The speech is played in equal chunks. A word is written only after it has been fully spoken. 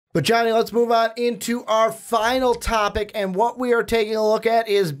But Johnny, let's move on into our final topic. And what we are taking a look at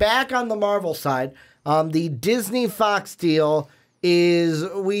is back on the Marvel side. The Disney Fox deal is,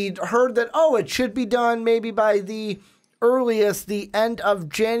 we heard that, it should be done maybe by the earliest, the end of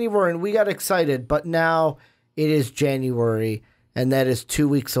January. And we got excited. But now it is January. And that is 2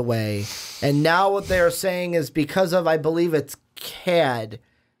 weeks away. And now what they are saying is because of, I believe it's CAD,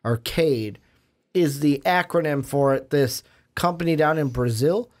 or CADE, is the acronym for it. This company down in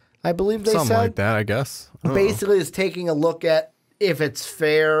Brazil, I believe they said. Something like that, I guess. Basically is taking a look at if it's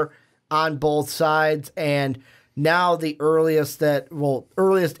fair on both sides. And now the earliest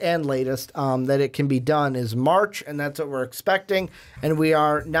and latest that it can be done is March. And that's what we're expecting. And we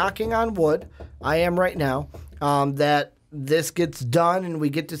are knocking on wood. I am right now. That this gets done and we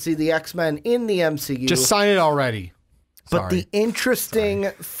get to see the X-Men in the MCU. Just sign it already. But the interesting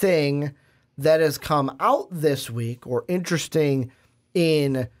thing that has come out this week, or interesting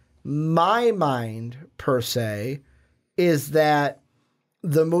in my mind per se, is that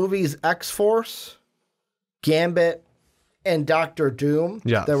the movies X-Force, Gambit, and Doctor Doom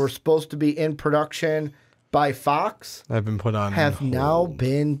that were supposed to be in production by Fox have been put on have now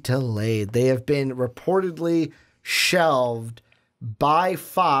been delayed. They have been reportedly shelved by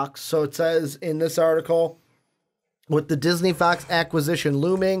Fox. So it says in this article, with the Disney Fox acquisition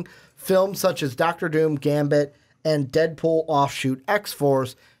looming, films such as Doctor Doom, Gambit, and Deadpool offshoot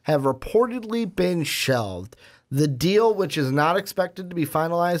X-Force have reportedly been shelved. The deal, which is not expected to be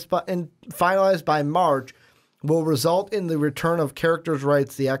finalized by March, will result in the return of characters'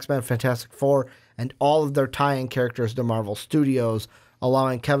 rights, the X-Men, Fantastic Four, and all of their tie-in characters to Marvel Studios,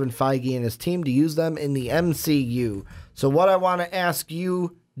 allowing Kevin Feige and his team to use them in the MCU. So what I want to ask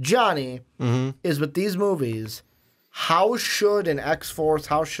you, Johnny, is with these movies, how should an X-Force,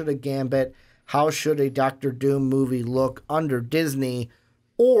 how should a Gambit, how should a Doctor Doom movie look under Disney?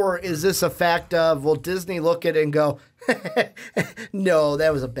 Or is this a fact of, will Disney look at it and go, no,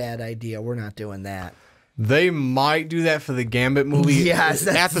 that was a bad idea. We're not doing that. They might do that for the Gambit movie. Yes,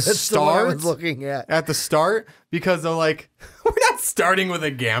 at the start. I was looking at the start, because they're like, we're not starting with a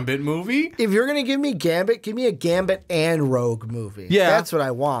Gambit movie. If you're gonna give me Gambit, give me a Gambit and Rogue movie. Yeah, that's what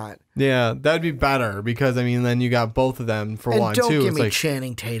I want. Yeah, that'd be better, because I mean, then you got both of them for and one don't too. Give it's me like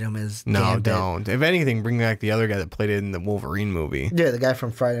Channing Tatum as no, Gambit. Don't. If anything, bring back the other guy that played it in the Wolverine movie. Yeah, the guy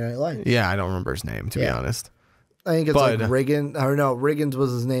from Friday Night Lights. Yeah, I don't remember his name, to be honest. I think it's like Riggins, or no, Riggins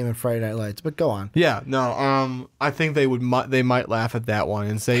was his name in Friday Night Lights. But go on. Yeah, no. I think they might laugh at that one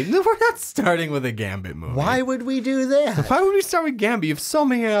and say, no, we're not starting with a Gambit movie. Why would we do that? Why would we start with Gambit? You have so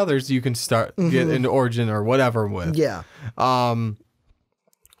many others you can start get into Origin or whatever with. Yeah.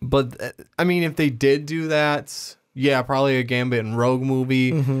 But I mean, if they did do that, yeah, probably a Gambit and Rogue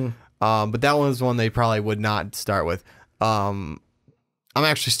movie. But that was one they probably would not start with. I'm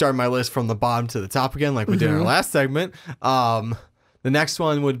actually starting my list from the bottom to the top again, like we did in our last segment. The next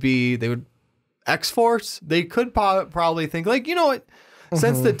one would be, X-Force. They could probably think, like, you know what?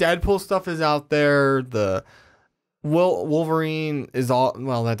 Since the Deadpool stuff is out there, the Wolverine is all,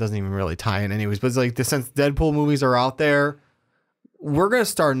 well, that doesn't even really tie in anyways, but it's like, since Deadpool movies are out there, we're going to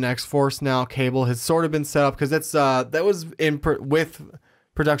start an X-Force now. Cable has sort of been set up, because that was with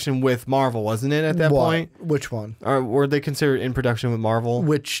production with Marvel, wasn't it, at that point? Which one? Or were they considered in production with Marvel?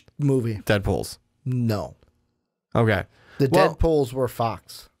 Which movie? Deadpool's. No. Okay. Deadpool's were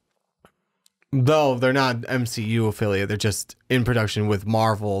Fox. Though they're not MCU affiliate, they're just in production with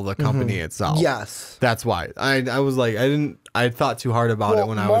Marvel, the company itself. Yes. That's why. I was like, I thought too hard about it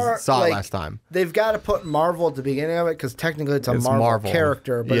when I saw it last time. They've got to put Marvel at the beginning of it, because technically it's a Marvel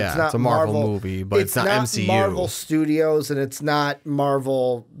character, but it's not it's a Marvel movie, but it's not MCU. Marvel Studios, and it's not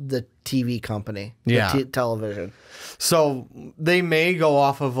Marvel, the TV company, television. So they may go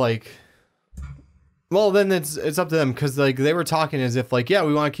off of like, well, then it's up to them, because like they were talking as if like, yeah,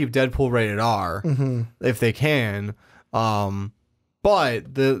 we want to keep Deadpool rated R if they can, but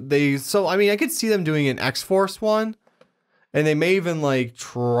so I mean, I could see them doing an X-Force one, and they may even like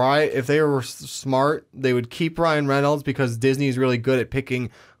try, if they were smart, they would keep Ryan Reynolds, because Disney is really good at picking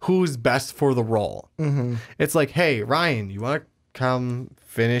who's best for the role. It's like, hey, Ryan, you want to come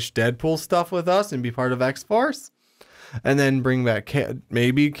finish Deadpool stuff with us and be part of X-Force? And then bring back they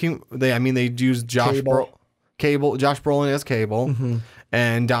use Josh Brolin as Cable,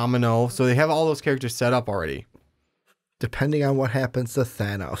 and Domino, so they have all those characters set up already. Depending on what happens to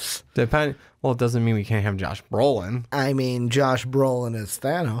Thanos. Well, it doesn't mean we can't have Josh Brolin. I mean, Josh Brolin is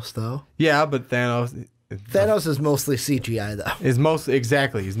Thanos, though. Yeah, but Thanos is mostly CGI, though. He's mostly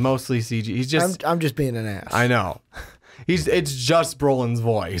CGI. He's just. I'm just being an ass. I know. It's just Brolin's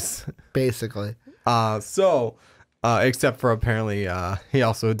voice, basically. So Except for apparently he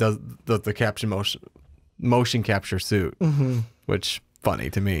also does the caption motion capture suit, which funny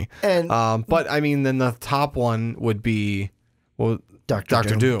to me. And but I mean, then the top one would be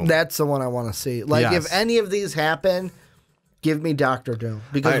Dr. Doom. That's the one I want to see. Like, Yes. if any of these happen, give me Dr. Doom.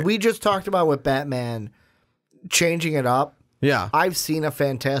 Because we just talked about with Batman changing it up. Yeah. I've seen a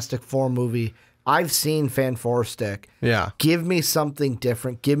Fantastic Four movie. I've seen Fan Four Stick. Yeah. Give me something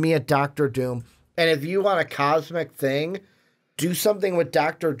different. Give me a Dr. Doom. And if you want a cosmic thing, do something with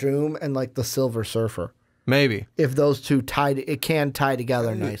Dr. Doom and like the Silver Surfer. Maybe. If those two it can tie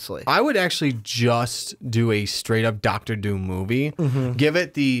together nicely. I would actually just do a straight up Doctor Doom movie. Give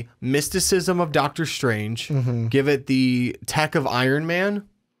it the mysticism of Doctor Strange. Give it the tech of Iron Man.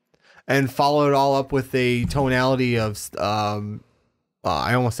 And follow it all up with a tonality of,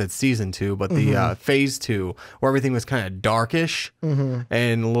 I almost said season 2, but the phase 2, where everything was kind of darkish and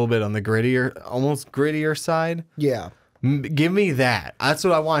a little bit on the almost grittier side. Yeah. Give me that. That's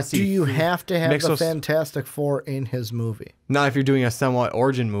what I want to see. Do you have to have the Fantastic Four in his movie? Not if you're doing a somewhat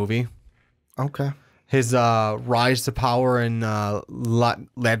origin movie. Okay. His rise to power in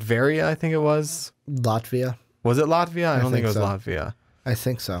Latveria, I think it was. Latvia. Was it Latvia? I don't think it was so. Latvia. I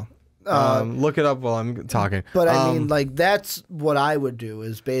think so. Look it up while I'm talking. But I mean, like, that's what I would do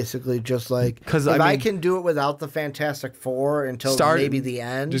is basically just like, if I can do it without the Fantastic Four until maybe the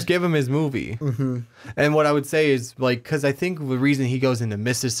end. Just give him his movie. And what I would say is, like, because I think the reason he goes into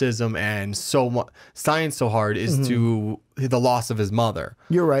mysticism and science so hard is to the loss of his mother.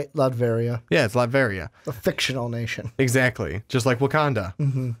 You're right, Latveria. Yeah, it's Latveria. A fictional nation. Exactly. Just like Wakanda.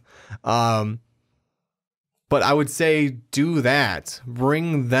 But I would say do that.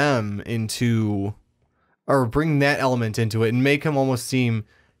 Bring them into, or bring that element into it and make him almost seem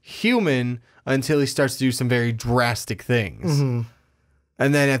human until he starts to do some very drastic things.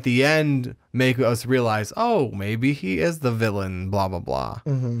 And then at the end, make us realize, oh, maybe he is the villain, blah, blah, blah.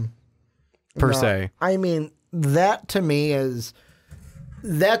 Per se. I mean, that to me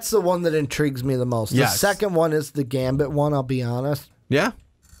that's the one that intrigues me the most. Yes. The second one is the Gambit one, I'll be honest. Yeah.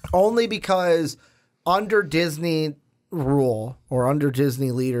 Only because under Disney rule or under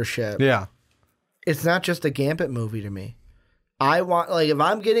Disney leadership, it's not just a Gambit movie to me. I want, like, if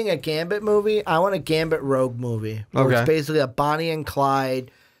I'm getting a Gambit movie, I want a Gambit Rogue movie. Where it's basically a Bonnie and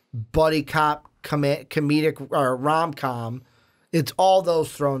Clyde buddy cop comedic or rom-com. It's all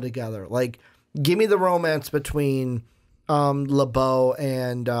those thrown together. Like, give me the romance between LeBeau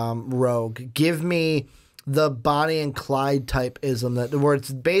and Rogue. Give me the Bonnie and Clyde type ism where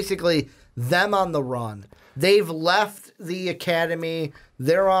it's basically them on the run. They've left the academy.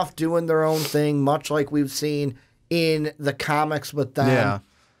 They're off doing their own thing, much like we've seen in the comics with them. Yeah.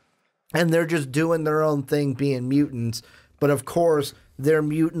 And they're just doing their own thing being mutants. But of course, their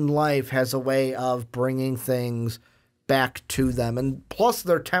mutant life has a way of bringing things back to them. And plus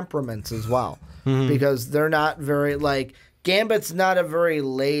their temperaments as well. Because they're not very, like, Gambit's not a very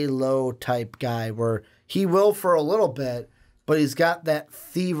lay low type guy where he will for a little bit, but he's got that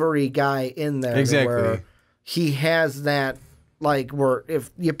thievery guy in there. Exactly. Where he has that, like, where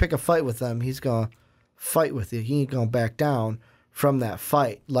if you pick a fight with him, he's going to fight with you. He ain't going to back down from that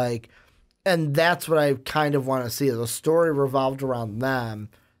fight. Like, and that's what I kind of want to see. The story revolved around them,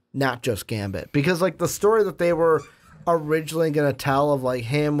 not just Gambit. Because, like, the story that they were originally going to tell of, like,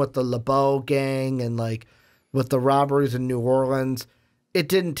 him with the LeBeau gang and, like, with the robberies in New Orleans, it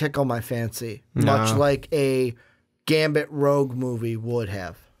didn't tickle my fancy. No. Much like a Gambit Rogue movie would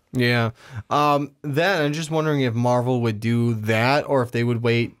have. Yeah. Then I'm just wondering if Marvel would do that or if they would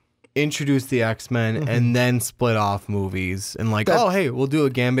wait, introduce the X-Men, and then split off movies and like, oh, hey, we'll do a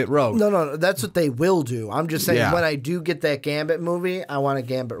Gambit Rogue. No, that's what they will do. I'm just saying when I do get that Gambit movie, I want a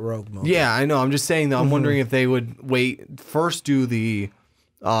Gambit Rogue movie. Yeah, I know. I'm just saying, though, I'm wondering if they would wait, first do the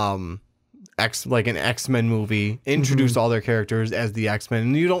an X-Men movie, introduce all their characters as the X-Men,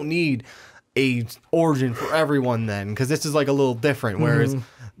 and you don't need a origin for everyone then, because this is like a little different, whereas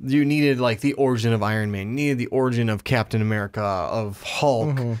you needed like the origin of Iron Man, you needed the origin of Captain America, of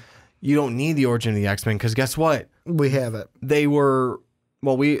Hulk. You don't need the origin of the X-Men, because guess what? We have it. They were,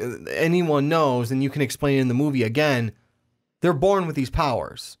 anyone knows, and you can explain it in the movie again, they're born with these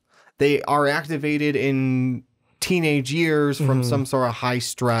powers. They are activated in teenage years from some sort of high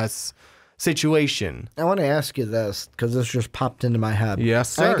stress situation. I want to ask you this, because this just popped into my head. Yes,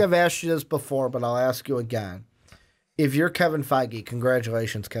 sir. I think I've asked you this before, but I'll ask you again. If you're Kevin Feige,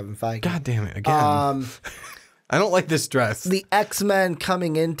 congratulations, Kevin Feige. God damn it, again. I don't like this dress. The X-Men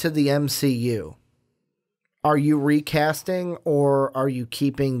coming into the MCU, are you recasting or are you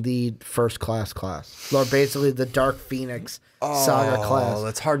keeping the first class? Or basically the Dark Phoenix saga class? Oh,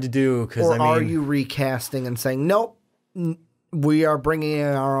 that's hard to do. Or are you recasting and saying, nope, we are bringing in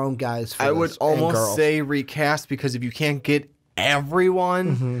our own guys for I this, would and almost girls. say recast, because if you can't get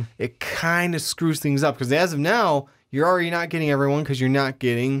everyone, it kind of screws things up. Because as of now, you're already not getting everyone because you're not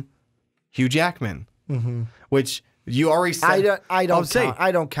getting Hugh Jackman, which you already said. I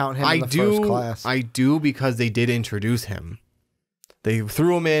don't count him in the first class. I do, because they did introduce him. They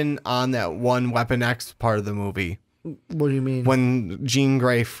threw him in on that one Weapon X part of the movie. What do you mean? When Jean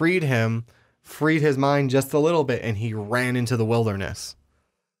Grey freed his mind just a little bit, and he ran into the wilderness.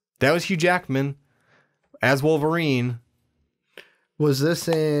 That was Hugh Jackman as Wolverine. Was this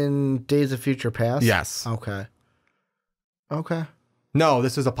in Days of Future Past? Yes. Okay. No,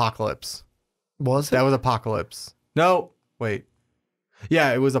 this is Apocalypse. Was it? That was Apocalypse. No, wait.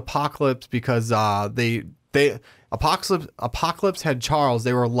 Yeah, it was Apocalypse because Apocalypse had Charles.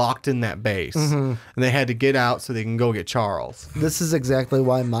 They were locked in that base, and they had to get out so they can go get Charles. This is exactly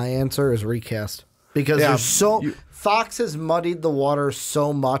why my answer is recast, because Fox has muddied the water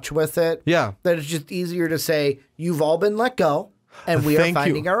so much with it. Yeah, that it's just easier to say you've all been let go, and we are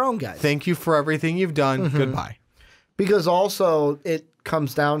finding our own guys. Thank you for everything you've done. Goodbye. Because also it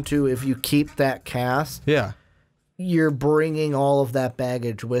comes down to, if you keep that cast, you're bringing all of that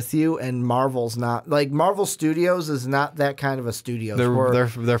baggage with you, and Marvel's not, like, Marvel Studios is not that kind of a studio. They're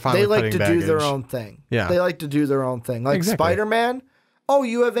finally they like putting to baggage. do their own thing. Yeah, they like to do their own thing. Like exactly. Spider-Man. Oh,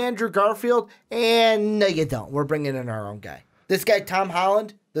 you have Andrew Garfield, and no, you don't. We're bringing in our own guy. This guy Tom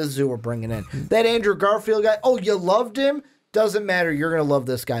Holland, this is who we're bringing in. That Andrew Garfield guy. Oh, you loved him. Doesn't matter. You're gonna love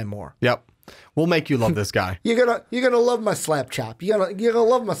this guy more. Yep. We'll make you love this guy. You're gonna love my slap chop. You're gonna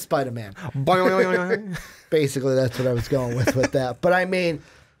love my Spider-Man. Basically, that's what I was going with that. But I mean,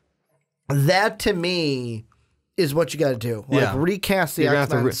 that to me is what you got to do. Like, recast the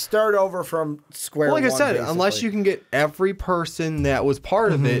X-Men, start over from square one. Like I said, basically. unless you can get every person that was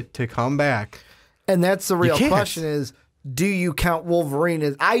part of it to come back. And that's the real question: is, do you count Wolverine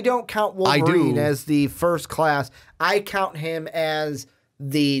as? I don't count Wolverine as the first class. I count him as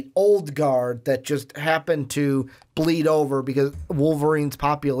the old guard that just happened to bleed over because Wolverine's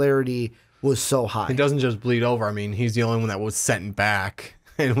popularity was so high. He doesn't just bleed over. I mean, he's the only one that was sent back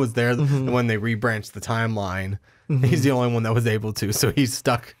and was there when they rebranched the timeline. He's the only one that was able to, so he's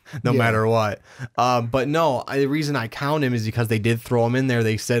stuck no matter what. But no, the reason I count him is because they did throw him in there.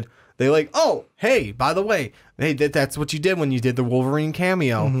 They said, oh, hey, by the way, hey, that's what you did when you did the Wolverine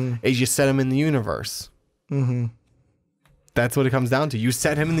cameo, is you set him in the universe. That's what it comes down to. You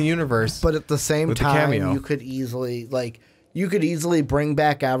set him in the universe. But at the same time, you could easily bring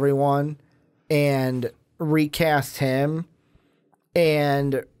back everyone and recast him,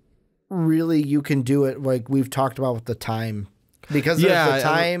 and really you can do it like we've talked about with the time, because there's the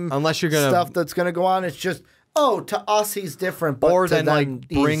time unless you're gonna stuff that's gonna go on. It's just, oh, to us he's different, but or to then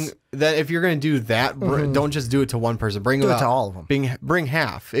them, that if you're gonna do that, don't just do it to one person. Bring it to all of them. Bring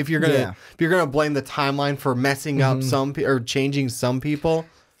half. If you're gonna blame the timeline for messing up some or changing some people,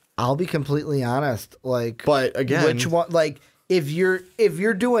 I'll be completely honest. Like, but again, which one? Like, if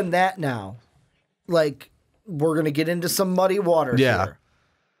you're doing that now, like, we're gonna get into some muddy waters here.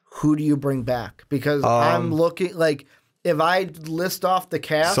 Who do you bring back? Because I'm looking, like, if I list off the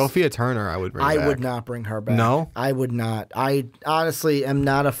cast, Sophia Turner, I would bring back. I would not bring her back. No? I would not. I honestly am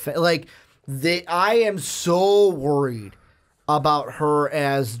not a fan. Like, I am so worried about her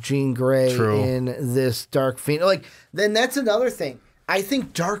as Jean Grey in this Dark Phoenix. Like, then that's another thing. I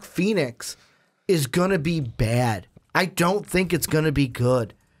think Dark Phoenix is going to be bad. I don't think it's going to be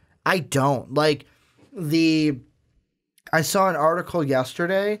good. I don't. Like, I saw an article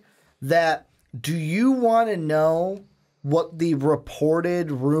yesterday that, do you want to know what the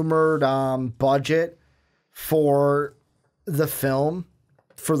reported, rumored budget for the film,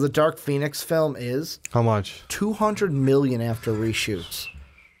 for the Dark Phoenix film is? How much? $200 million after reshoots.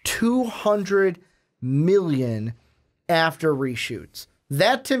 $200 million after reshoots.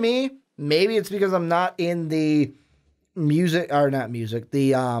 That, to me, maybe it's because I'm not in the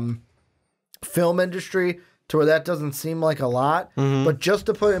the film industry, to where that doesn't seem like a lot. But just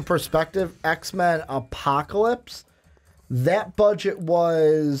to put it in perspective, X-Men Apocalypse, that budget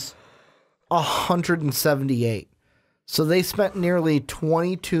was 178. So they spent nearly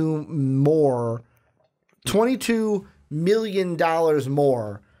 $22 million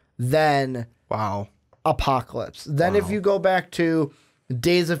more than Apocalypse. Then if you go back to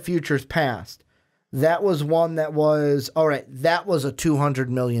Days of Futures Past, that was one that was, all right, that was a $200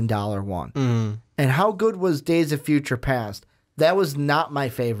 million one. And how good was Days of Future Past? That was not my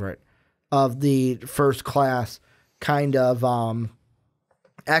favorite of the first class kind of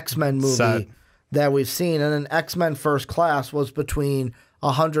X-Men movie that we've seen. And then X-Men First Class was between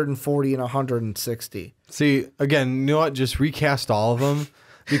 140 and 160. See, again, you know what? Just recast all of them.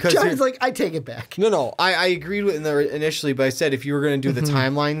 Because Johnny's like, I take it back. No. I agreed with it initially, but I said if you were going to do the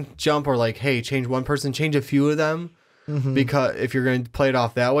timeline jump or like, hey, change one person, change a few of them, because if you're going to play it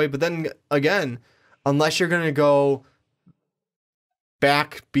off that way. But then again, unless you're going to go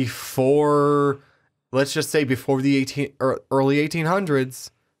back before, let's just say before the early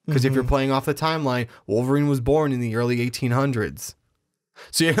 1800s, because if you're playing off the timeline, Wolverine was born in the early 1800s.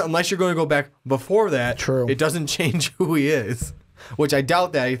 So unless you're going to go back before that, True. It doesn't change who he is. Which I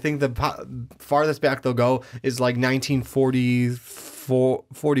doubt that. I think the farthest back they'll go is like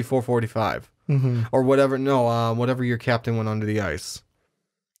 1944, 45. Or whatever. No, whatever your captain went under the ice.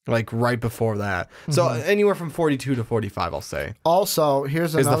 Like right before that. So anywhere from 42 to 45, I'll say. Also,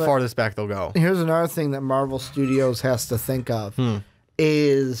 is the farthest back they'll go. Here's another thing that Marvel Studios has to think of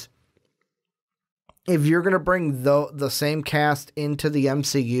is if you're going to bring the same cast into the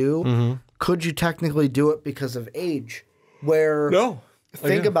MCU, could you technically do it because of age? Where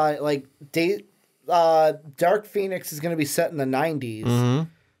think about it, like Dark Phoenix is going to be set in the 90s,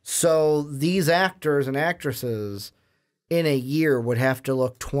 so these actors and actresses in a year would have to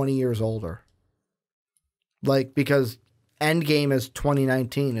look 20 years older. Like because Endgame is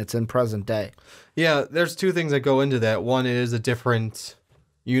 2019, it's in present day. Yeah, there's two things that go into that. One is a different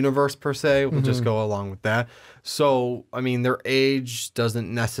universe per se. We'll just go along with that. So, I mean, their age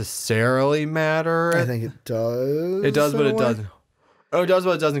doesn't necessarily matter. I think it does. It does, but it doesn't. Oh, it does,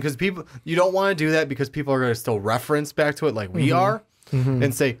 but it doesn't. Because you don't want to do that because people are going to still reference back to it like we are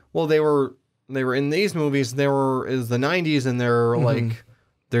and say, well, they were in these movies. Is the 90s, and they're like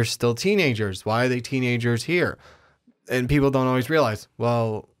they're still teenagers. Why are they teenagers here? And people don't always realize.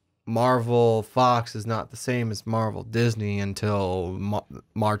 Well, Marvel Fox is not the same as Marvel Disney until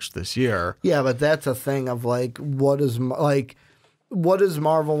March this year. Yeah, but that's a thing of like what does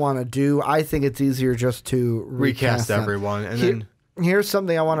Marvel want to do? I think it's easier just to recast everyone and then here's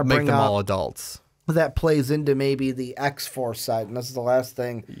something I want to bring up. Make them all adults. That plays into maybe the X-Force side, and this is the last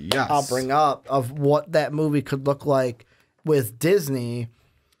thing I'll bring up of what that movie could look like with Disney.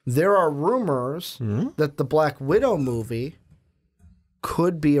 There are rumors that the Black Widow movie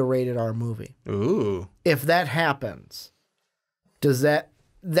could be a rated R movie. Ooh. If that happens, does that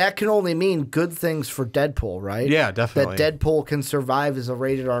can only mean good things for Deadpool, right? Yeah, definitely. That Deadpool can survive as a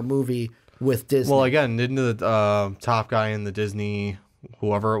rated R movie with Disney. Well, again, didn't the top guy in the Disney,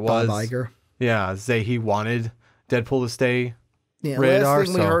 whoever it was, Bob Iger, say he wanted Deadpool to stay last rated R?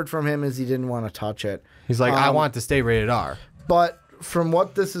 thing we heard from him is he didn't want to touch it. He's like, I want it to stay rated R. But from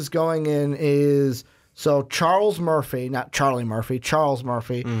what this is going in is... So Charles Murphy, not Charlie Murphy, Charles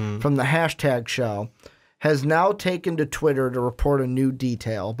Murphy from the Hashtag Show has now taken to Twitter to report a new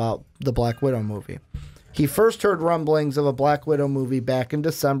detail about the Black Widow movie. He first heard rumblings of a Black Widow movie back in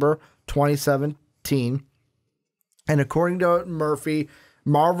December 2017. And according to Murphy,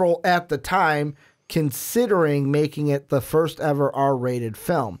 Marvel at the time considering making it the first ever R-rated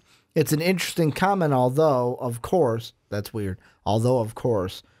film. It's an interesting comment, although, of course, that's weird, although,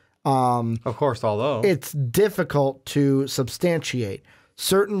 it's difficult to substantiate.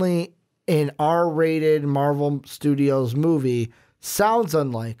 Certainly, an R-rated Marvel Studios movie sounds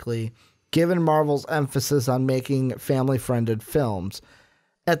unlikely, given Marvel's emphasis on making family-friended films.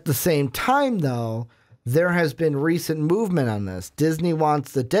 At the same time, though, there has been recent movement on this. Disney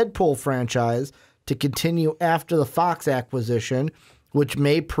wants the Deadpool franchise to continue after the Fox acquisition, which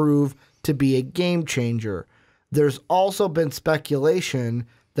may prove to be a game changer. There's also been speculation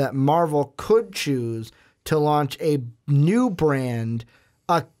that Marvel could choose to launch a new brand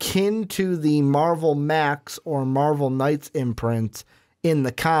akin to the Marvel Max or Marvel Knights imprints in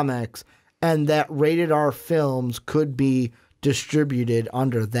the comics, and that rated R films could be distributed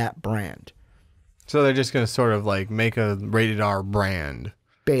under that brand. So they're just going to sort of like make a rated R brand.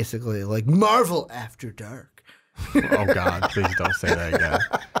 Basically, like Marvel After Dark. Oh, God, please don't say that again.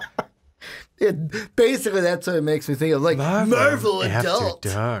 Basically, that's what it makes me think of, like Marvel Adult.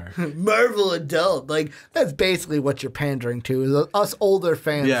 Marvel Adult. Like, that's basically what you're pandering to, is us older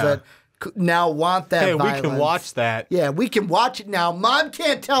fans that now want that violence. We can watch that. Yeah, we can watch it now. Mom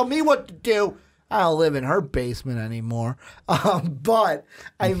can't tell me what to do. I don't live in her basement anymore. But,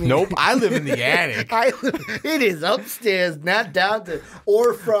 I mean... Nope, I live in the attic. It is upstairs, not down to...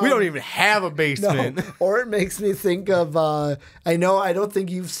 Or from... We don't even have a basement. No, or it makes me think of... I don't think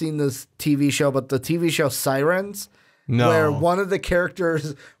you've seen this TV show, but the TV show Sirens. No. Where one of the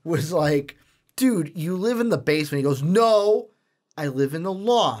characters was like, dude, you live in the basement. He goes, no, I live in the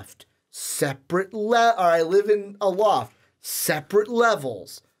loft. I live in a loft. Separate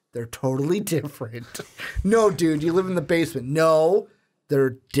levels. They're totally different. No, dude, you live in the basement. No,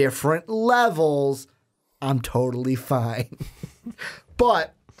 They're different levels. I'm totally fine.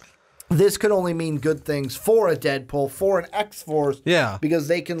 But this could only mean good things for a Deadpool, for an X-Force. Yeah. Because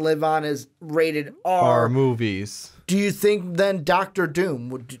they can live on as rated R R. movies. Do you think then Doctor Doom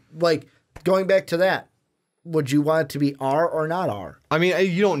would, like, going back to that, would you want it to be R or not R? I mean,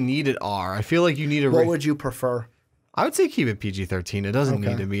 you don't need it R. I feel like you need a... What would you prefer? I would say keep it PG-13. It doesn't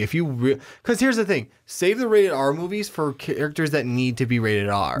need to be. If you, because here's the thing: save the rated R movies for characters that need to be rated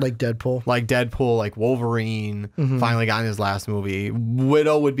R, Like Deadpool, like Wolverine. Finally got in his last movie.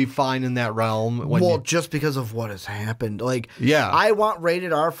 Widow would be fine in that realm. Just because of what has happened. Like, yeah, I want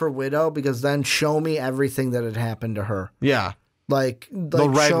rated R for Widow because then show me everything that had happened to her. Yeah. Like the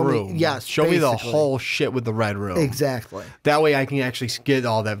Red Room. Yes. Show me the whole shit with the Red Room. Exactly. That way I can actually get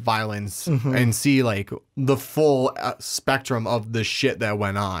all that violence and see like the full spectrum of the shit that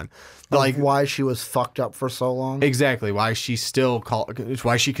went on. Like why she was fucked up for so long. Exactly. Why she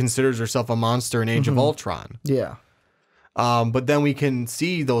why she considers herself a monster in Age of Ultron. Yeah. But then we can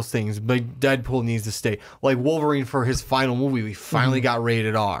see those things. But Deadpool needs to stay. Like Wolverine for his final movie, we finally got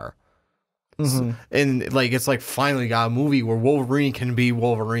rated R. And like it's like finally got a movie where Wolverine can be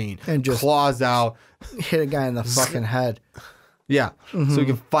Wolverine and just claws out, hit a guy in the fucking head. Yeah, so we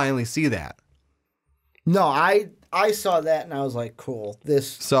can finally see that. No, I saw that and I was like, cool.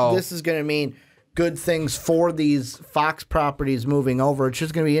 This is going to mean good things for these Fox properties moving over. It's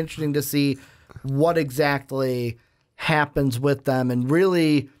just going to be interesting to see what exactly happens with them and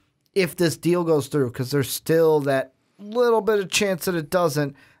really if this deal goes through, because there's still that little bit of chance that it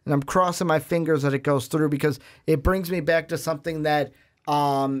doesn't. And I'm crossing my fingers that it goes through because it brings me back to something that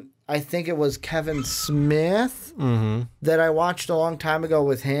I think it was Kevin Smith that I watched a long time ago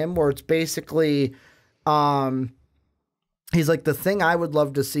with him, where it's basically he's like, the thing I would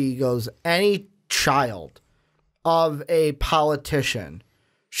love to see, he goes, any child of a politician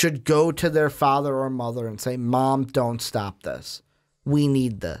should go to their father or mother and say, Mom, don't stop this. We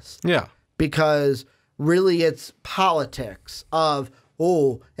need this. Yeah. Because really it's politics of,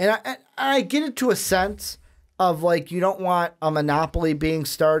 and I get it to a sense of like you don't want a monopoly being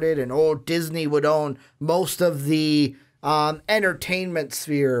started and Disney would own most of the entertainment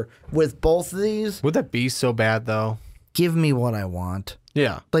sphere with both of these. Would that be so bad though? Give me what I want.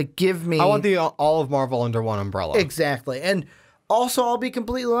 Yeah. Like give me. I want all of Marvel under one umbrella. Exactly. And also I'll be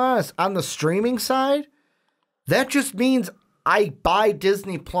completely honest, on the streaming side, that just means I buy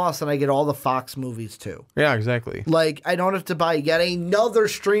Disney Plus and I get all the Fox movies too. Yeah, exactly. Like, I don't have to buy yet another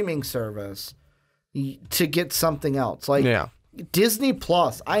streaming service to get something else. Like, Disney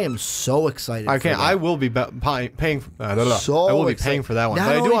Plus, I am so excited for that. I will be paying for that one. But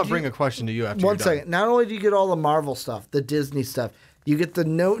I do want to bring a question to you after one second. Not only do you get all the Marvel stuff, the Disney stuff, you get the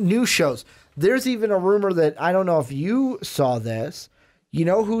new shows. There's even a rumor that, I don't know if you saw this, you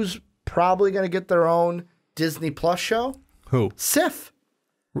know who's probably going to get their own Disney Plus show? Who? Sif.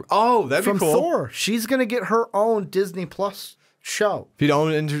 Oh, that'd be cool. From Thor. She's going to get her own Disney Plus show. If you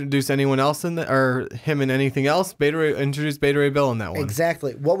don't introduce anyone else or him in anything else, introduce Beta Ray Bill in that one.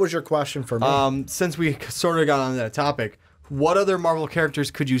 Exactly. What was your question for me? Since we sort of got on that topic, what other Marvel characters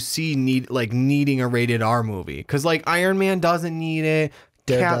could you see needing a rated R movie? Because like Iron Man doesn't need it.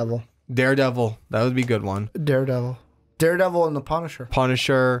 Daredevil. That would be a good one. Daredevil and the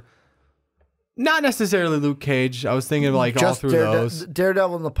Punisher. Not necessarily Luke Cage. I was thinking like just all through those.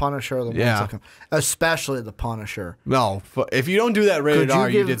 Daredevil and the Punisher are the ones that come. Especially the Punisher. No, if you don't do that rated R,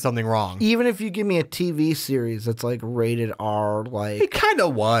 you did something wrong. Even if you give me a TV series that's like rated R, like it kind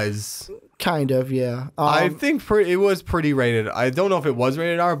of was. Kind of, yeah. I think it was pretty rated. I don't know if it was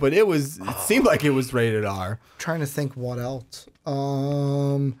rated R, but it seemed like it was rated R. Trying to think what else.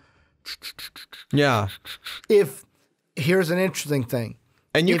 Yeah. Here's an interesting thing.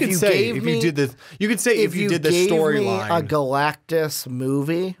 And you could say if you did this storyline, a Galactus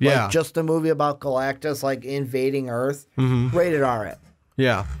movie, like just a movie about Galactus, like invading Earth, rated R it.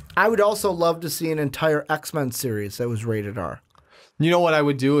 Yeah. I would also love to see an entire X-Men series that was rated R. You know what I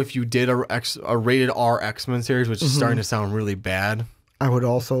would do if you did a rated R X-Men series, which is starting to sound really bad. I would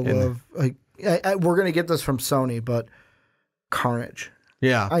also love we're gonna get this from Sony, but Carnage.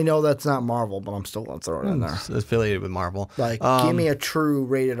 Yeah. I know that's not Marvel, but I'm still going to throw it in there. It's affiliated with Marvel. Like, give me a true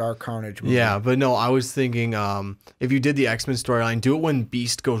rated R Carnage movie. Yeah, but no, I was thinking if you did the X-Men storyline, do it when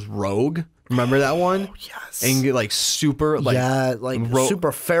Beast goes rogue. Remember that one? Oh, yes. And get like super,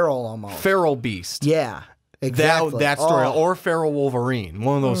 super feral almost. Feral Beast. Yeah, exactly. That story. Or feral Wolverine.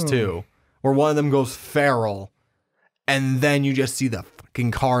 One of those two. Or one of them goes feral. And then you just see the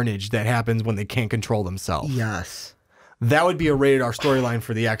fucking carnage that happens when they can't control themselves. Yes. That would be a rated R storyline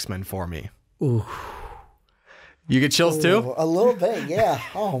for the X-Men for me. Ooh. You get chills too? A little bit, yeah.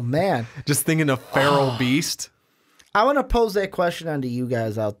 Oh, man. Just thinking of feral beast. I want to pose that question onto you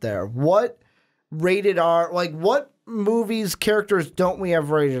guys out there. What rated R, like what movies, characters don't we have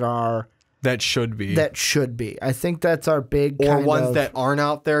rated R? That should be. That should be. I think that's our big or ones that aren't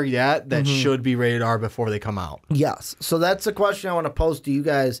out there yet that should be rated R before they come out. Yes. So that's the question I want to pose to you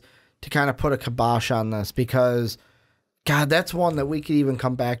guys to kind of put a kibosh on this because, God, that's one that we could even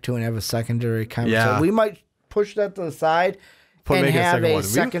come back to and have a secondary conversation. Yeah. We might push that to the side and have a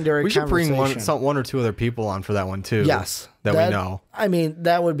secondary We should bring conversation. one or two other people on for that one too. Yes. That we know. I mean,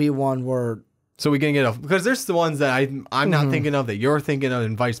 that would be one where... So we can get because there's the ones that I'm not thinking of that you're thinking of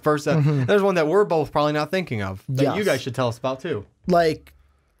and vice versa. There's one that we're both probably not thinking of that you guys should tell us about too. Like,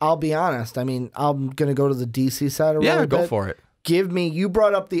 I'll be honest. I mean, I'm going to go to the DC side a little bit. Yeah, go for it. Give me, you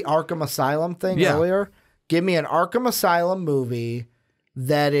brought up the Arkham Asylum thing earlier. Give me an Arkham Asylum movie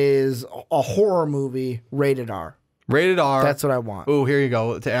that is a horror movie rated R. Rated R. That's what I want. Oh, here you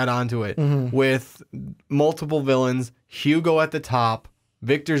go to add on to it with multiple villains. Hugo at the top.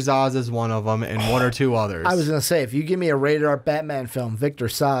 Victor Zaz is one of them, and one or two others. I was going to say, if you give me a rated R Batman film, Victor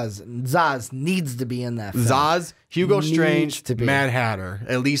Zaz needs to be in that film. Zaz, Hugo Strange, Mad Hatter.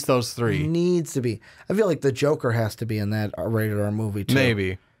 At least those three. Needs to be. I feel like the Joker has to be in that rated R movie, too.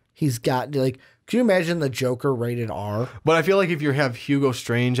 Maybe. He's got, like, can you imagine the Joker rated R? But I feel like if you have Hugo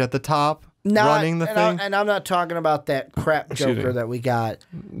Strange at the top running the thing. And I'm not talking about that crap Joker that we got.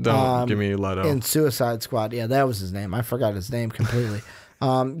 Don't give me Leto. In Suicide Squad. Yeah, that was his name. I forgot his name completely.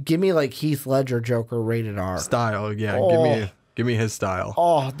 Give me like Heath Ledger Joker rated R. Style, yeah. Give me his style.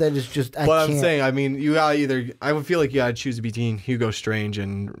 Oh, that is just... I'm saying, I mean, you gotta either... I would feel like you gotta choose between Hugo Strange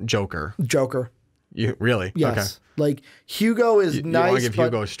and Joker. Joker. You really? Yes. Okay. Like, Hugo is nice, you want to give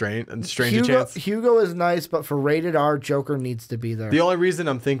Hugo Strange a chance? Hugo is nice, but for rated R, Joker needs to be there. The only reason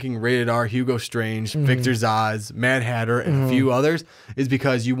I'm thinking rated R, Hugo Strange, Victor Zaz, Mad Hatter, and a few others is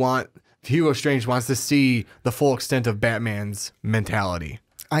because you want... Hugo Strange wants to see the full extent of Batman's mentality.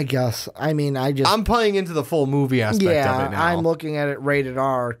 I guess. I mean, I'm playing into the full movie aspect of it now. I'm looking at it rated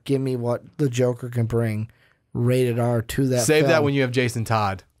R. Give me what the Joker can bring rated R to that Save film. that when you have Jason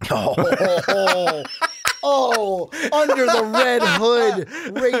Todd. Oh, under the red hood,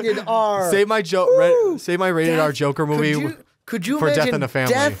 rated R. Save my rated R Joker movie. Could you for imagine Death in the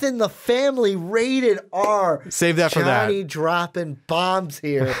Family? Death in the Family, rated R. Save that for that. Johnny dropping bombs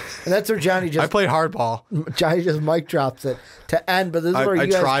here, and that's where Johnny just. I played hardball. Johnny just mic drops it to end, but this is where you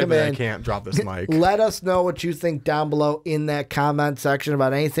guys come in. I can't drop this mic. Let us know what you think down below in that comment section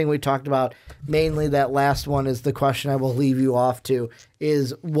about anything we talked about. Mainly, that last one is the question I will leave you off to: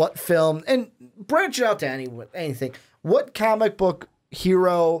 is what film, and branch it out to anything. What comic book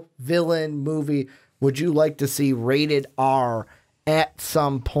hero, villain, movie would you like to see rated R at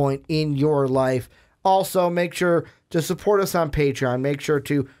some point in your life? Also, make sure to support us on Patreon. Make sure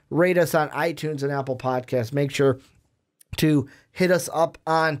to rate us on iTunes and Apple Podcasts. Make sure to hit us up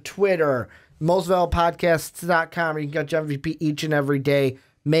on Twitter, mostvaluablepodcasts.com, where you can catch MVP each and every day.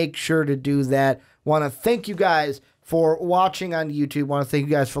 Make sure to do that. Want to thank you guys for watching on YouTube. Want to thank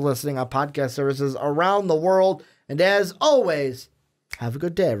you guys for listening on podcast services around the world. And as always, have a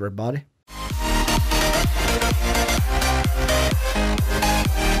good day, everybody.